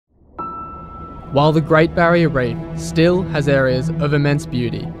While the Great Barrier Reef still has areas of immense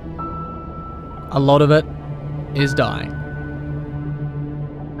beauty, a lot of it is dying.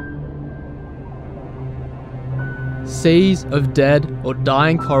 Seas of dead or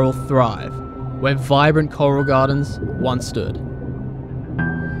dying coral thrive where vibrant coral gardens once stood.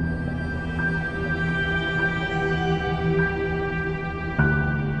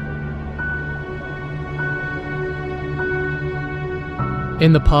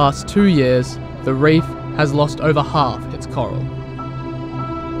 In the past 2 years, the reef has lost over half its coral.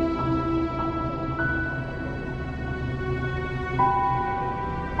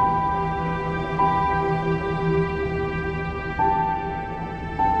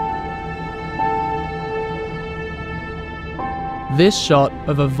 This shot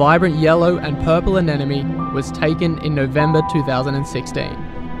of a vibrant yellow and purple anemone was taken in November 2016.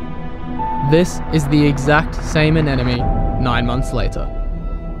 This is the exact same anemone 9 months later,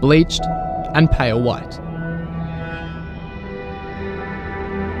 bleached and pale white.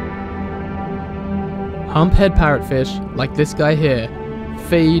 Humphead parrotfish, like this guy here,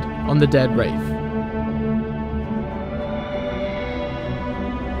 feed on the dead reef.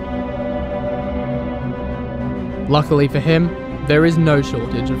 Luckily for him, there is no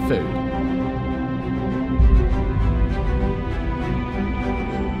shortage of food.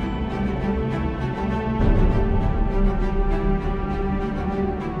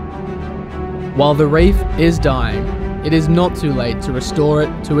 While the reef is dying, it is not too late to restore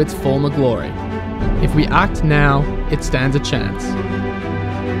it to its former glory. If we act now, it stands a chance.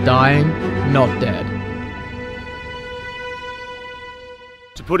 Dying, not dead.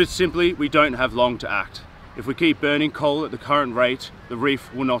 To put it simply, we don't have long to act. If we keep burning coal at the current rate, the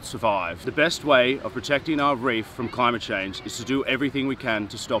reef will not survive. The best way of protecting our reef from climate change is to do everything we can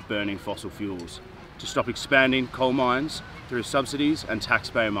to stop burning fossil fuels, to stop expanding coal mines through subsidies and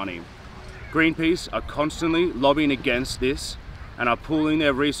taxpayer money. Greenpeace are constantly lobbying against this and are pooling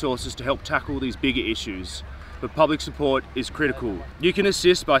their resources to help tackle these bigger issues. But public support is critical. You can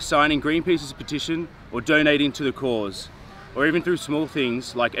assist by signing Greenpeace's petition or donating to the cause, or even through small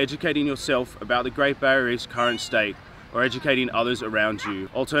things like educating yourself about the Great Barrier Reef's current state or educating others around you.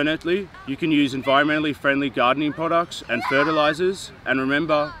 Alternatively, you can use environmentally friendly gardening products and fertilizers, and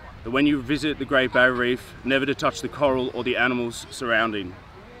remember that when you visit the Great Barrier Reef, never to touch the coral or the animals surrounding.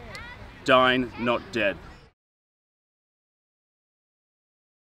 Dying, not dead.